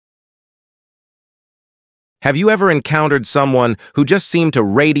Have you ever encountered someone who just seemed to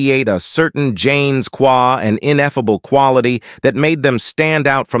radiate a certain Jane's qua and ineffable quality that made them stand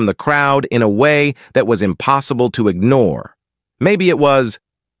out from the crowd in a way that was impossible to ignore? Maybe it was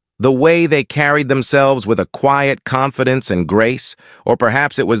the way they carried themselves with a quiet confidence and grace, or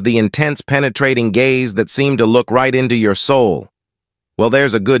perhaps it was the intense penetrating gaze that seemed to look right into your soul. Well,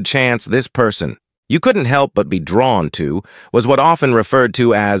 there's a good chance this person you couldn't help but be drawn to was what often referred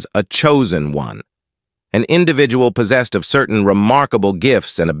to as a chosen one. An individual possessed of certain remarkable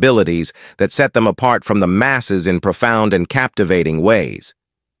gifts and abilities that set them apart from the masses in profound and captivating ways.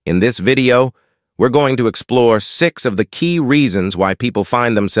 In this video, we're going to explore 6 of the key reasons why people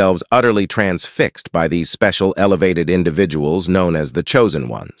find themselves utterly transfixed by these special elevated individuals known as the chosen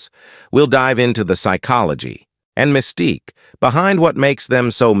ones. We'll dive into the psychology and mystique behind what makes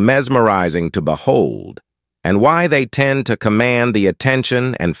them so mesmerizing to behold, and why they tend to command the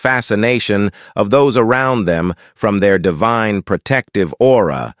attention and fascination of those around them, from their divine protective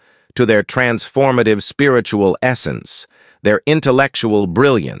aura to their transformative spiritual essence, their intellectual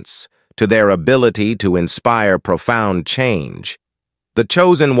brilliance, to their ability to inspire profound change. The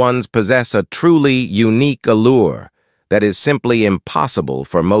chosen ones possess a truly unique allure that is simply impossible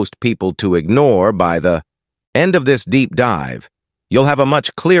for most people to ignore. By the end of this deep dive, you'll have a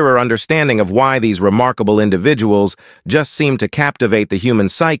much clearer understanding of why these remarkable individuals just seem to captivate the human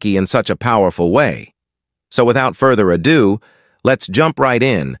psyche in such a powerful way. So without further ado, let's jump right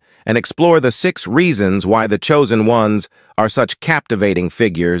in and explore the 6 reasons why the chosen ones are such captivating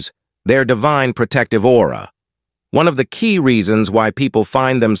figures, their divine protective aura. One of the key reasons why people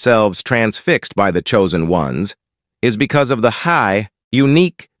find themselves transfixed by the chosen ones is because of the high,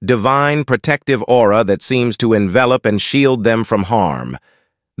 unique, divine protective aura that seems to envelop and shield them from harm.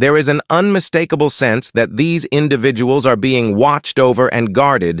 There is an unmistakable sense that these individuals are being watched over and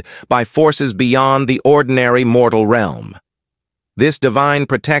guarded by forces beyond the ordinary mortal realm. This divine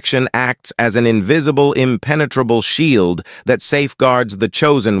protection acts as an invisible, impenetrable shield that safeguards the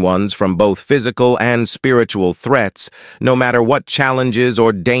chosen ones from both physical and spiritual threats, no matter what challenges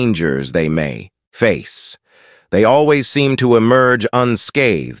or dangers they may face. They always seem to emerge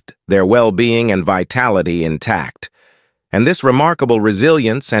unscathed, their well-being and vitality intact. And this remarkable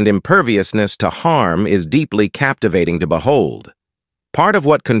resilience and imperviousness to harm is deeply captivating to behold. Part of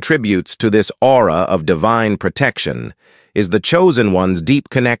what contributes to this aura of divine protection is the chosen one's deep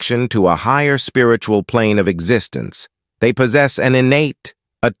connection to a higher spiritual plane of existence. They possess an innate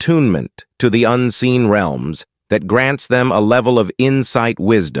attunement to the unseen realms that grants them a level of insight,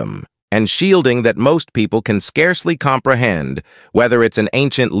 wisdom, and shielding that most people can scarcely comprehend, whether it's an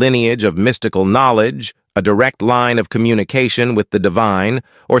ancient lineage of mystical knowledge, a direct line of communication with the divine,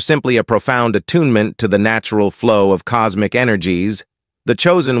 or simply a profound attunement to the natural flow of cosmic energies. The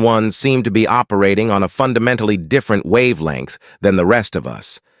chosen ones seem to be operating on a fundamentally different wavelength than the rest of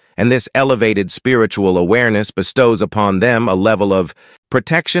us, and this elevated spiritual awareness bestows upon them a level of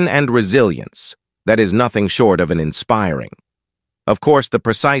protection and resilience that is nothing short of an inspiring. Of course, the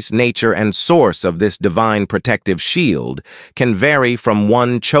precise nature and source of this divine protective shield can vary from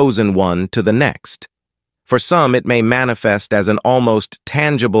one chosen one to the next. For some, it may manifest as an almost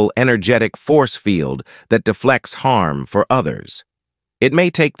tangible energetic force field that deflects harm for others. It may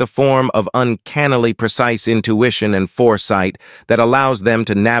take the form of uncannily precise intuition and foresight that allows them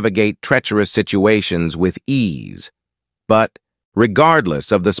to navigate treacherous situations with ease. But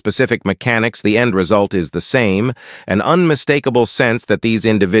regardless of the specific mechanics, the end result is the same, an unmistakable sense that these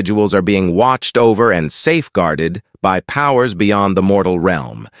individuals are being watched over and safeguarded by powers beyond the mortal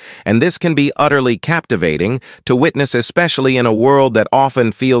realm. And this can be utterly captivating to witness, especially in a world that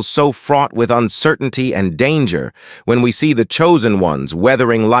often feels so fraught with uncertainty and danger. When we see the chosen ones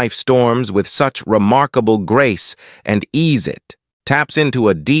weathering life storms with such remarkable grace and ease, it taps into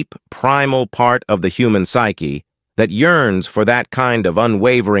a deep, primal part of the human psyche that yearns for that kind of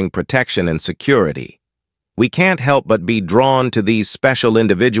unwavering protection and security. We can't help but be drawn to these special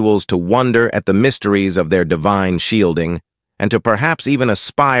individuals, to wonder at the mysteries of their divine shielding, and to perhaps even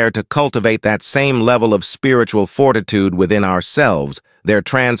aspire to cultivate that same level of spiritual fortitude within ourselves, their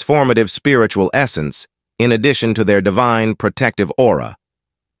transformative spiritual essence, in addition to their divine protective aura.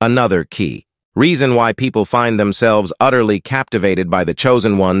 Another key reason why people find themselves utterly captivated by the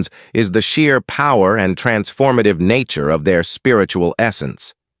chosen ones is the sheer power and transformative nature of their spiritual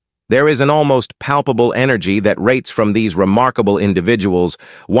essence. There is an almost palpable energy that rates from these remarkable individuals,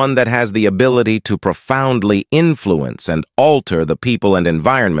 one that has the ability to profoundly influence and alter the people and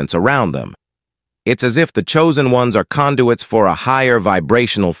environments around them. It's as if the chosen ones are conduits for a higher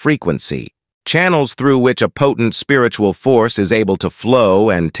vibrational frequency, channels through which a potent spiritual force is able to flow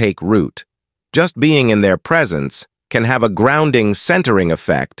and take root. Just being in their presence can have a grounding, centering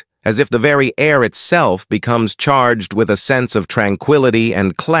effect, as if the very air itself becomes charged with a sense of tranquility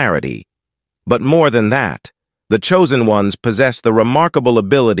and clarity. But more than that, the chosen ones possess the remarkable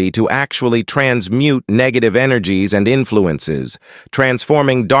ability to actually transmute negative energies and influences,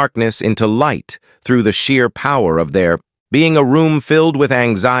 transforming darkness into light through the sheer power of their being. A room filled with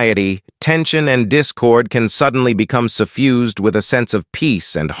anxiety, tension, and discord can suddenly become suffused with a sense of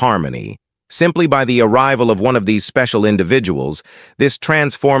peace and harmony. Simply by the arrival of one of these special individuals, this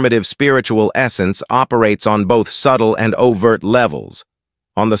transformative spiritual essence operates on both subtle and overt levels.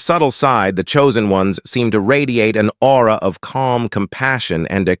 On the subtle side, the chosen ones seem to radiate an aura of calm compassion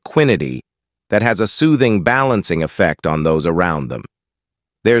and equanimity that has a soothing, balancing effect on those around them.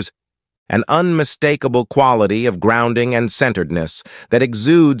 There's an unmistakable quality of grounding and centeredness that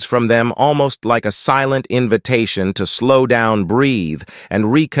exudes from them, almost like a silent invitation to slow down, breathe, and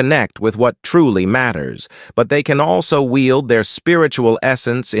reconnect with what truly matters. But they can also wield their spiritual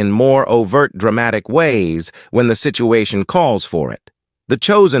essence in more overt, dramatic ways when the situation calls for it. The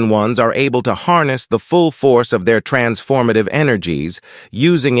chosen ones are able to harness the full force of their transformative energies,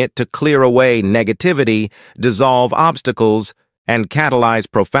 using it to clear away negativity, dissolve obstacles, and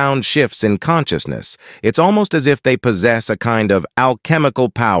catalyze profound shifts in consciousness. It's almost as if they possess a kind of alchemical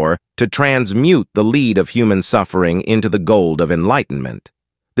power to transmute the lead of human suffering into the gold of enlightenment.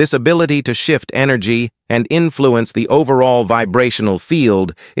 This ability to shift energy and influence the overall vibrational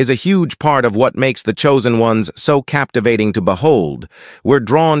field is a huge part of what makes the chosen ones so captivating to behold. We're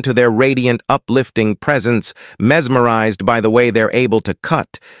drawn to their radiant, uplifting presence, mesmerized by the way they're able to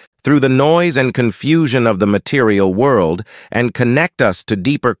cut through the noise and confusion of the material world and connect us to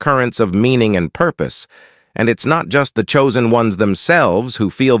deeper currents of meaning and purpose. And it's not just the chosen ones themselves who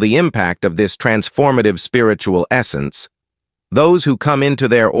feel the impact of this transformative spiritual essence. Those who come into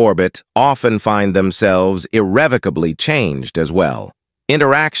their orbit often find themselves irrevocably changed as well.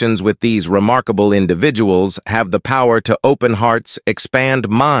 Interactions with these remarkable individuals have the power to open hearts, expand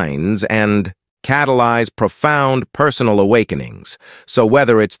minds, and catalyze profound personal awakenings. So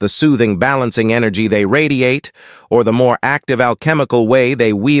whether it's the soothing, balancing energy they radiate or the more active alchemical way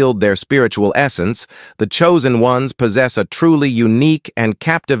they wield their spiritual essence, the chosen ones possess a truly unique and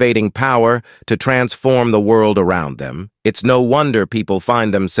captivating power to transform the world around them. It's no wonder people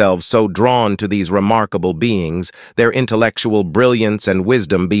find themselves so drawn to these remarkable beings, their intellectual brilliance and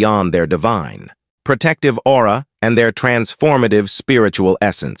wisdom beyond their divine, protective aura, and their transformative spiritual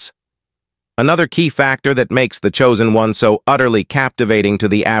essence. Another key factor that makes the chosen one so utterly captivating to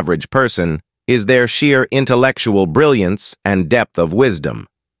the average person is their sheer intellectual brilliance and depth of wisdom.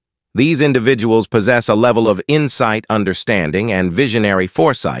 These individuals possess a level of insight, understanding, and visionary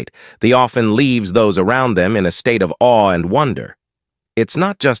foresight that often leaves those around them in a state of awe and wonder. It's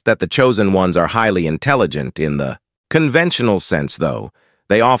not just that the chosen ones are highly intelligent in the conventional sense, though.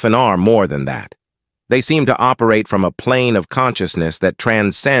 They often are more than that. They seem to operate from a plane of consciousness that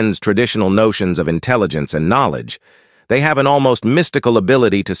transcends traditional notions of intelligence and knowledge. They have an almost mystical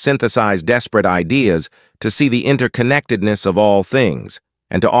ability to synthesize desperate ideas, to see the interconnectedness of all things,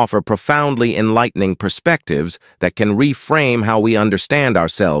 and to offer profoundly enlightening perspectives that can reframe how we understand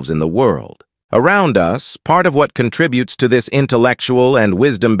ourselves in the world around us. Part of what contributes to this intellectual and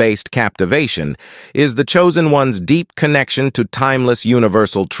wisdom-based captivation is the chosen one's deep connection to timeless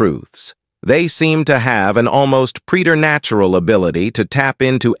universal truths. They seem to have an almost preternatural ability to tap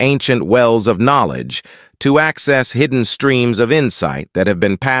into ancient wells of knowledge, to access hidden streams of insight that have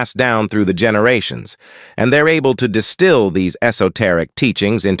been passed down through the generations, and they're able to distill these esoteric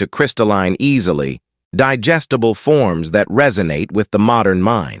teachings into crystalline, easily digestible forms that resonate with the modern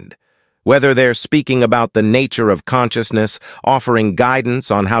mind. Whether they're speaking about the nature of consciousness, offering guidance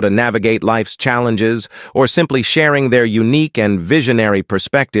on how to navigate life's challenges, or simply sharing their unique and visionary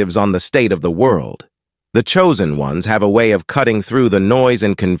perspectives on the state of the world, the chosen ones have a way of cutting through the noise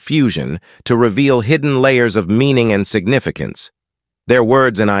and confusion to reveal hidden layers of meaning and significance. Their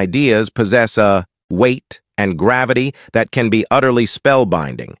words and ideas possess a weight and gravity that can be utterly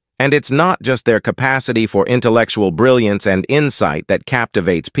spellbinding. And it's not just their capacity for intellectual brilliance and insight that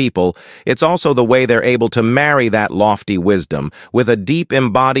captivates people, it's also the way they're able to marry that lofty wisdom with a deep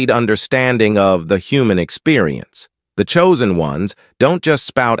embodied understanding of the human experience. The chosen ones don't just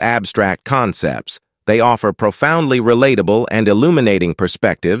spout abstract concepts, they offer profoundly relatable and illuminating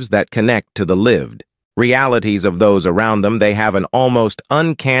perspectives that connect to the lived realities of those around them. They have an almost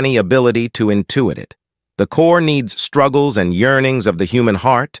uncanny ability to intuit it. The core needs struggles and yearnings of the human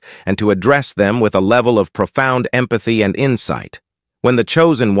heart, and to address them with a level of profound empathy and insight. When the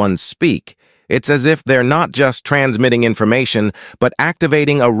chosen ones speak, It's as if they're not just transmitting information, but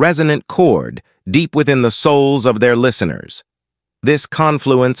activating a resonant chord deep within the souls of their listeners. This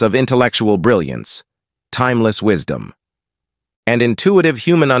confluence of intellectual brilliance, timeless wisdom, and intuitive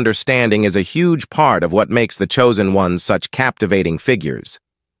human understanding is a huge part of what makes the Chosen Ones such captivating figures.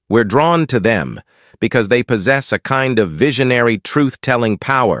 We're drawn to them because they possess a kind of visionary truth-telling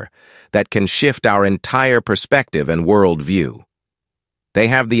power that can shift our entire perspective and worldview. They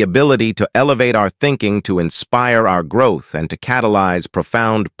have the ability to elevate our thinking, to inspire our growth, and to catalyze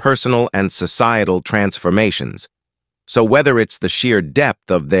profound personal and societal transformations. So whether it's the sheer depth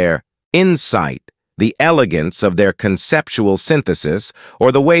of their insight, the elegance of their conceptual synthesis,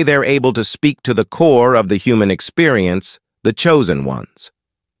 or the way they're able to speak to the core of the human experience, the Chosen Ones.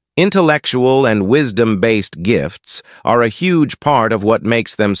 Intellectual and wisdom-based gifts are a huge part of what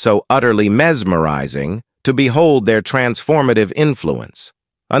makes them so utterly mesmerizing to behold their transformative influence.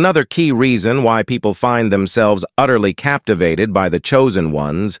 Another key reason why people find themselves utterly captivated by the Chosen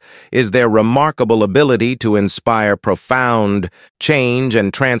Ones is their remarkable ability to inspire profound change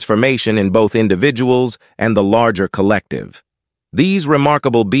and transformation in both individuals and the larger collective. These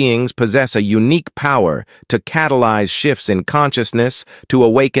remarkable beings possess a unique power to catalyze shifts in consciousness, to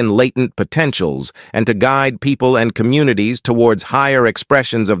awaken latent potentials, and to guide people and communities towards higher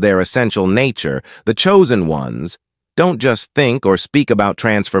expressions of their essential nature. The Chosen Ones don't just think or speak about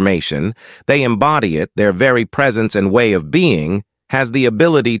transformation, they embody it. Their very presence and way of being has the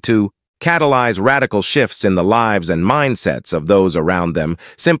ability to catalyze radical shifts in the lives and mindsets of those around them.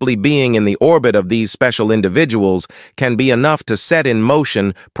 Simply being in the orbit of these special individuals can be enough to set in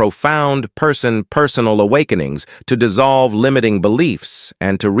motion profound personal awakenings, to dissolve limiting beliefs,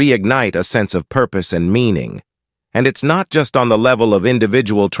 and to reignite a sense of purpose and meaning. And it's not just on the level of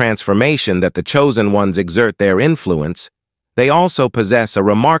individual transformation that the Chosen Ones exert their influence. They also possess a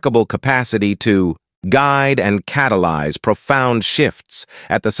remarkable capacity to guide and catalyze profound shifts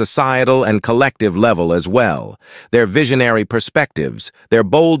at the societal and collective level as well. Their visionary perspectives, their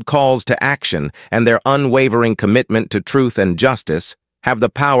bold calls to action, and their unwavering commitment to truth and justice have the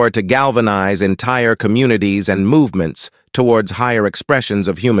power to galvanize entire communities and movements towards higher expressions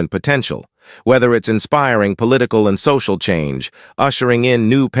of human potential. Whether it's inspiring political and social change, ushering in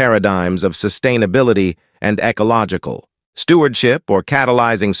new paradigms of sustainability and ecological stewardship, or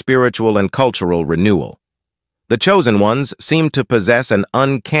catalyzing spiritual and cultural renewal. The Chosen Ones seem to possess an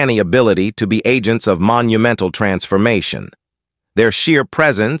uncanny ability to be agents of monumental transformation. Their sheer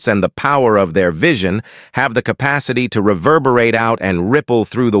presence and the power of their vision have the capacity to reverberate out and ripple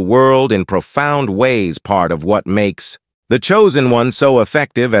through the world in profound ways. Part of what makes the Chosen Ones so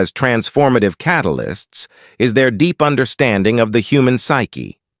effective as transformative catalysts is their deep understanding of the human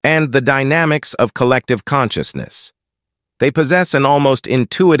psyche and the dynamics of collective consciousness. They possess an almost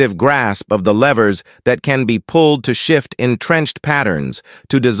intuitive grasp of the levers that can be pulled to shift entrenched patterns,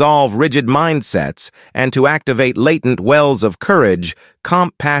 to dissolve rigid mindsets, and to activate latent wells of courage,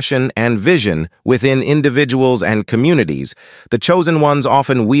 compassion, and vision within individuals and communities. The Chosen Ones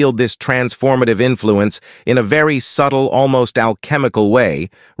often wield this transformative influence in a very subtle, almost alchemical way,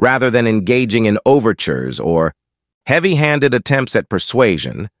 rather than engaging in overtures or heavy-handed attempts at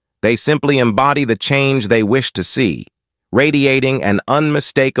persuasion. They simply embody the change they wish to see, radiating an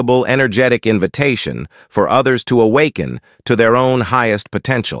unmistakable energetic invitation for others to awaken to their own highest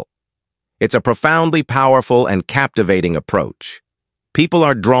potential. It's a profoundly powerful and captivating approach. People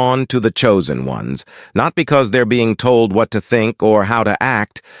are drawn to the Chosen Ones, not because they're being told what to think or how to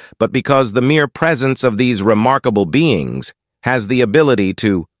act, but because the mere presence of these remarkable beings has the ability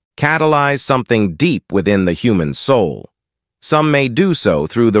to catalyze something deep within the human soul. Some may do so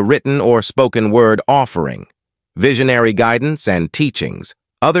through the written or spoken word offering visionary guidance and teachings.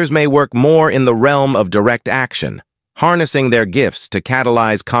 Others may work more in the realm of direct action, harnessing their gifts to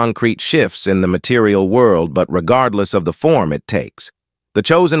catalyze concrete shifts in the material world. But regardless of the form it takes, the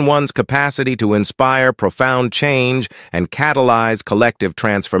Chosen One's capacity to inspire profound change and catalyze collective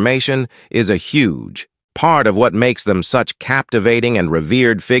transformation is a huge part of what makes them such captivating and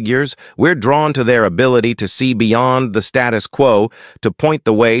revered figures. We're drawn to their ability to see beyond the status quo, to point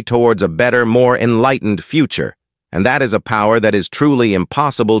the way towards a better, more enlightened future. And that is a power that is truly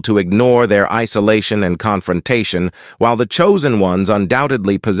impossible to ignore. Their isolation and confrontation, while the Chosen Ones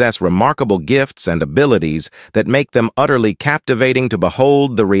undoubtedly possess remarkable gifts and abilities that make them utterly captivating to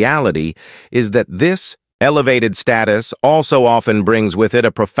behold, the reality is that this elevated status also often brings with it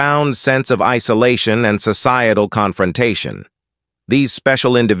a profound sense of isolation and societal confrontation. These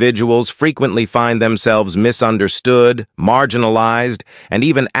special individuals frequently find themselves misunderstood, marginalized, and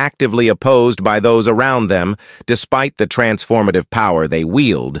even actively opposed by those around them, despite the transformative power they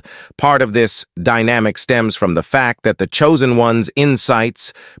wield. Part of this dynamic stems from the fact that the chosen one's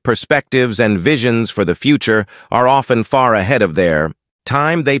insights, perspectives, and visions for the future are often far ahead of their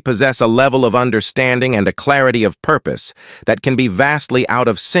time. They possess a level of understanding and a clarity of purpose that can be vastly out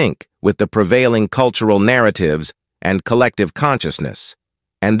of sync with the prevailing cultural narratives and collective consciousness.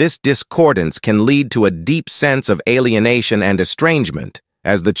 And this discordance can lead to a deep sense of alienation and estrangement,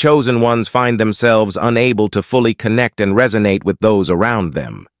 as the chosen ones find themselves unable to fully connect and resonate with those around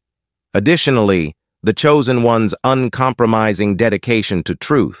them. Additionally, the chosen one's uncompromising dedication to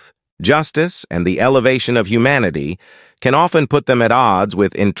truth, justice, and the elevation of humanity can often put them at odds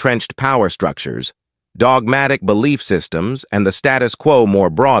with entrenched power structures, dogmatic belief systems, and the status quo more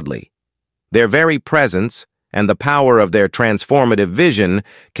broadly. Their very presence and the power of their transformative vision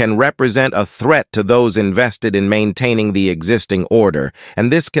can represent a threat to those invested in maintaining the existing order, and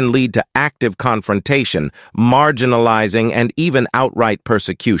this can lead to active confrontation, marginalizing, and even outright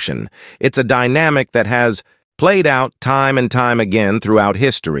persecution. It's a dynamic that has played out time and time again throughout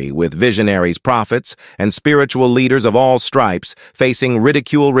history, with visionaries, prophets, and spiritual leaders of all stripes facing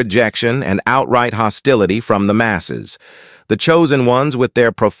ridicule, rejection, and outright hostility from the masses. The chosen ones, with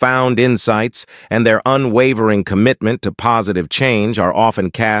their profound insights and their unwavering commitment to positive change, are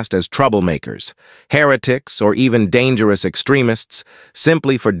often cast as troublemakers, heretics, or even dangerous extremists,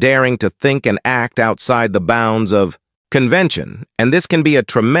 simply for daring to think and act outside the bounds of convention, and this can be a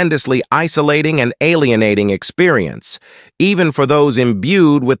tremendously isolating and alienating experience, even for those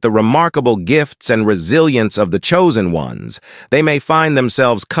imbued with the remarkable gifts and resilience of the chosen ones. They may find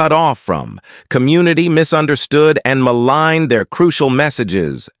themselves cut off from community, misunderstood, and maligned, their crucial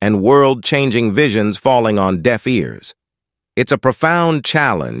messages and world-changing visions falling on deaf ears. It's a profound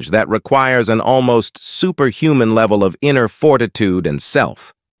challenge that requires an almost superhuman level of inner fortitude and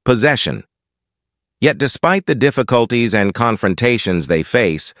self-possession. Yet despite the difficulties and confrontations they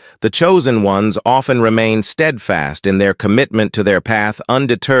face, the chosen ones often remain steadfast in their commitment to their path,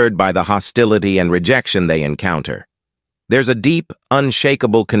 undeterred by the hostility and rejection they encounter. There's a deep,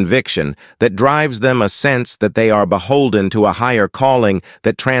 unshakable conviction that drives them, a sense that they are beholden to a higher calling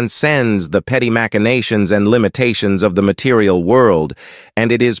that transcends the petty machinations and limitations of the material world,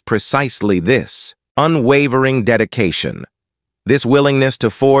 and it is precisely this unwavering dedication, this willingness to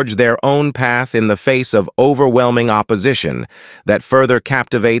forge their own path in the face of overwhelming opposition, that further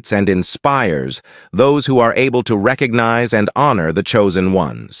captivates and inspires those who are able to recognize and honor the chosen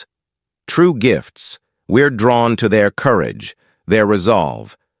ones. True gifts, we're drawn to their courage, their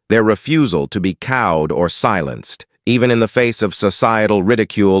resolve, their refusal to be cowed or silenced, even in the face of societal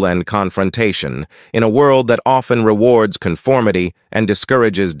ridicule and confrontation. In a world that often rewards conformity and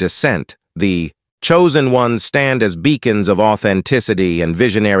discourages dissent, the chosen ones stand as beacons of authenticity and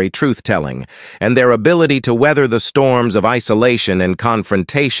visionary truth-telling, and their ability to weather the storms of isolation and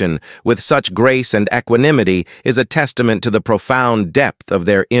confrontation with such grace and equanimity is a testament to the profound depth of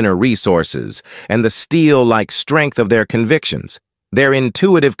their inner resources and the steel-like strength of their convictions. Their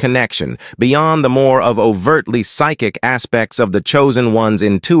intuitive connection, beyond the more of overtly psychic aspects of the chosen one's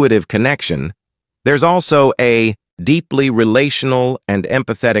intuitive connection, there's also a deeply relational and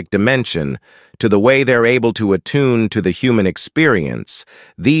empathetic dimension to the way they're able to attune to the human experience.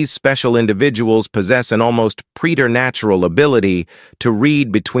 These special individuals possess an almost preternatural ability to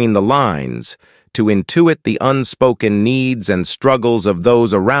read between the lines, to intuit the unspoken needs and struggles of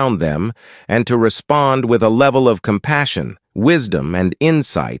those around them, and to respond with a level of compassion, wisdom, and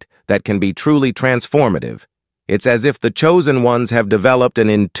insight that can be truly transformative. It's as if the chosen ones have developed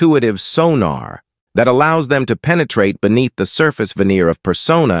an intuitive sonar that allows them to penetrate beneath the surface veneer of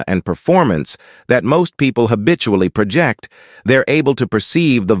persona and performance that most people habitually project. They're able to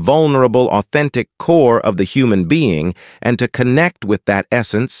perceive the vulnerable, authentic core of the human being and to connect with that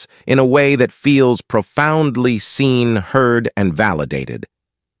essence in a way that feels profoundly seen, heard, and validated.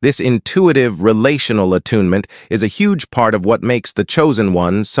 This intuitive, relational attunement is a huge part of what makes the chosen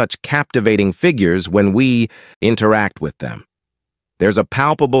ones such captivating figures when we interact with them. There's a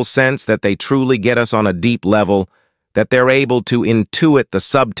palpable sense that they truly get us on a deep level, that they're able to intuit the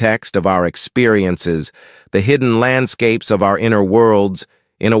subtext of our experiences, the hidden landscapes of our inner worlds,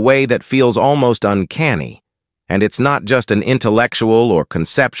 in a way that feels almost uncanny. And it's not just an intellectual or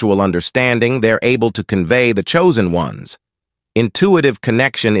conceptual understanding they're able to convey, the chosen ones. Intuitive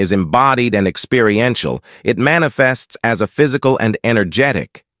connection is embodied and experiential. It manifests as a physical and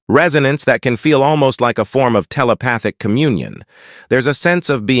energetic resonance that can feel almost like a form of telepathic communion. There's a sense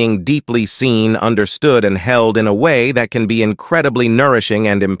of being deeply seen, understood, and held in a way that can be incredibly nourishing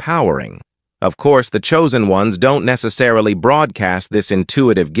and empowering. Of course, the chosen ones don't necessarily broadcast this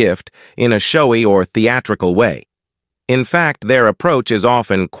intuitive gift in a showy or theatrical way. In fact, their approach is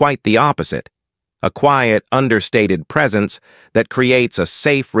often quite the opposite. A quiet, understated presence that creates a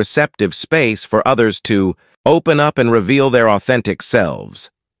safe, receptive space for others to open up and reveal their authentic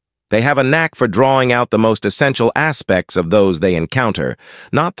selves. They have a knack for drawing out the most essential aspects of those they encounter,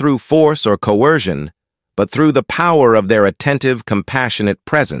 not through force or coercion, but through the power of their attentive, compassionate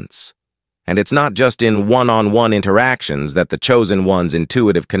presence. And it's not just in one-on-one interactions that the chosen one's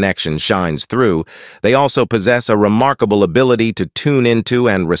intuitive connection shines through. They also possess a remarkable ability to tune into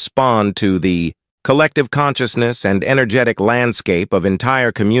and respond to the collective consciousness and energetic landscape of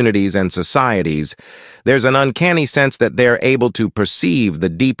entire communities and societies. There's an uncanny sense that they're able to perceive the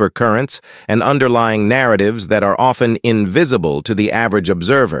deeper currents and underlying narratives that are often invisible to the average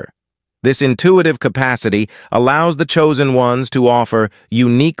observer. This intuitive capacity allows the chosen ones to offer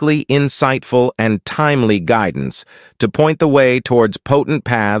uniquely insightful and timely guidance to point the way towards potent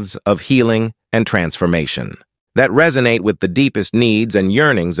paths of healing and transformation that resonate with the deepest needs and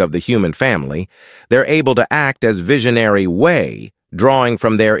yearnings of the human family. They're able to act as visionary way, drawing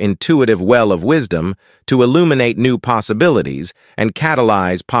from their intuitive well of wisdom to illuminate new possibilities and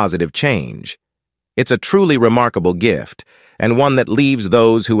catalyze positive change. It's a truly remarkable gift, and one that leaves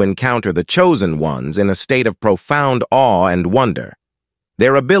those who encounter the chosen ones in a state of profound awe and wonder.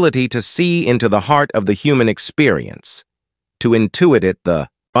 Their ability to see into the heart of the human experience, to intuit it, the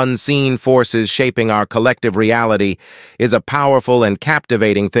unseen forces shaping our collective reality, is a powerful and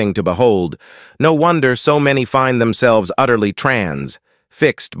captivating thing to behold. No wonder so many find themselves utterly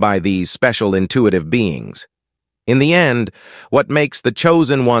fixed by these special intuitive beings. In the end, what makes the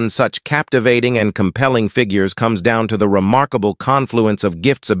chosen ones such captivating and compelling figures comes down to the remarkable confluence of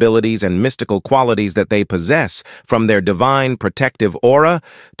gifts, abilities, and mystical qualities that they possess, from their divine protective aura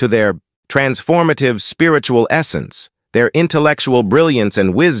to their transformative spiritual essence, their intellectual brilliance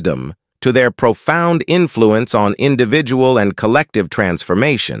and wisdom, to their profound influence on individual and collective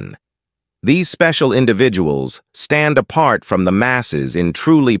transformation. These special individuals stand apart from the masses in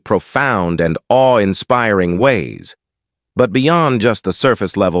truly profound and awe-inspiring ways. But beyond just the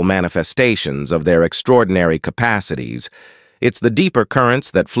surface-level manifestations of their extraordinary capacities, it's the deeper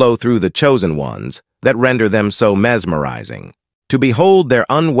currents that flow through the chosen ones that render them so mesmerizing. To behold their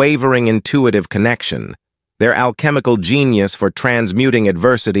unwavering intuitive connection, their alchemical genius for transmuting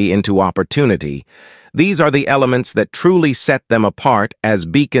adversity into opportunity, these are the elements that truly set them apart as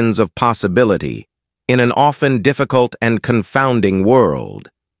beacons of possibility in an often difficult and confounding world.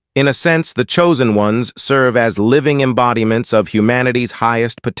 In a sense, the chosen ones serve as living embodiments of humanity's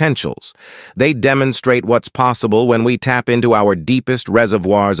highest potentials. They demonstrate what's possible when we tap into our deepest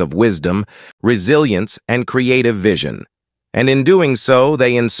reservoirs of wisdom, resilience, and creative vision. And in doing so,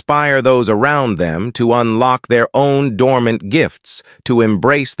 they inspire those around them to unlock their own dormant gifts, to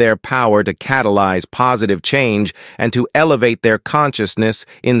embrace their power to catalyze positive change, and to elevate their consciousness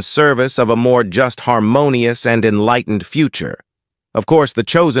in service of a more just, harmonious, and enlightened future. Of course, the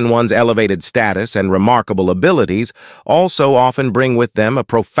chosen ones' elevated status and remarkable abilities also often bring with them a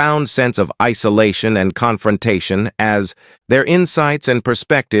profound sense of isolation and confrontation, as their insights and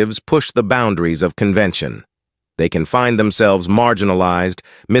perspectives push the boundaries of convention. They can find themselves marginalized,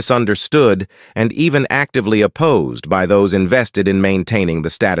 misunderstood, and even actively opposed by those invested in maintaining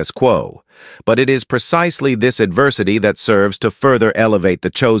the status quo. But it is precisely this adversity that serves to further elevate the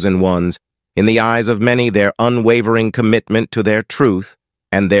chosen ones. In the eyes of many, their unwavering commitment to their truth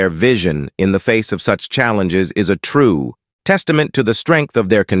and their vision in the face of such challenges is a true testament to the strength of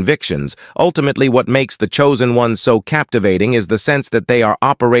their convictions. Ultimately, what makes the chosen ones so captivating is the sense that they are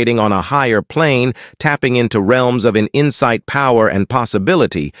operating on a higher plane, tapping into realms of an insight, power, and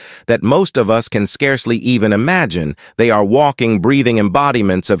possibility that most of us can scarcely even imagine. They are walking, breathing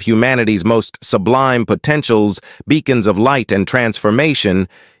embodiments of humanity's most sublime potentials, beacons of light and transformation,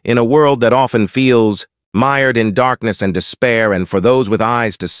 in a world that often feels mired in darkness and despair. And for those with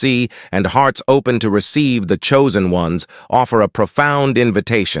eyes to see and hearts open to receive, the chosen ones offer a profound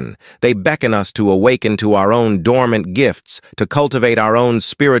invitation. They beckon us to awaken to our own dormant gifts, to cultivate our own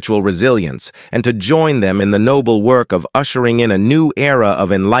spiritual resilience, and to join them in the noble work of ushering in a new era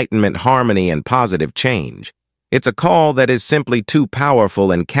of enlightenment, harmony, and positive change. It's a call that is simply too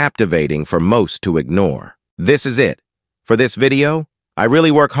powerful and captivating for most to ignore. This is it. For this video, I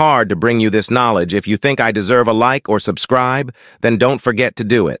really work hard to bring you this knowledge. If you think I deserve a like or subscribe, then don't forget to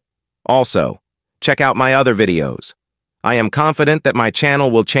do it. Also, check out my other videos. I am confident that my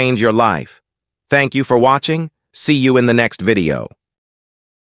channel will change your life. Thank you for watching. See you in the next video.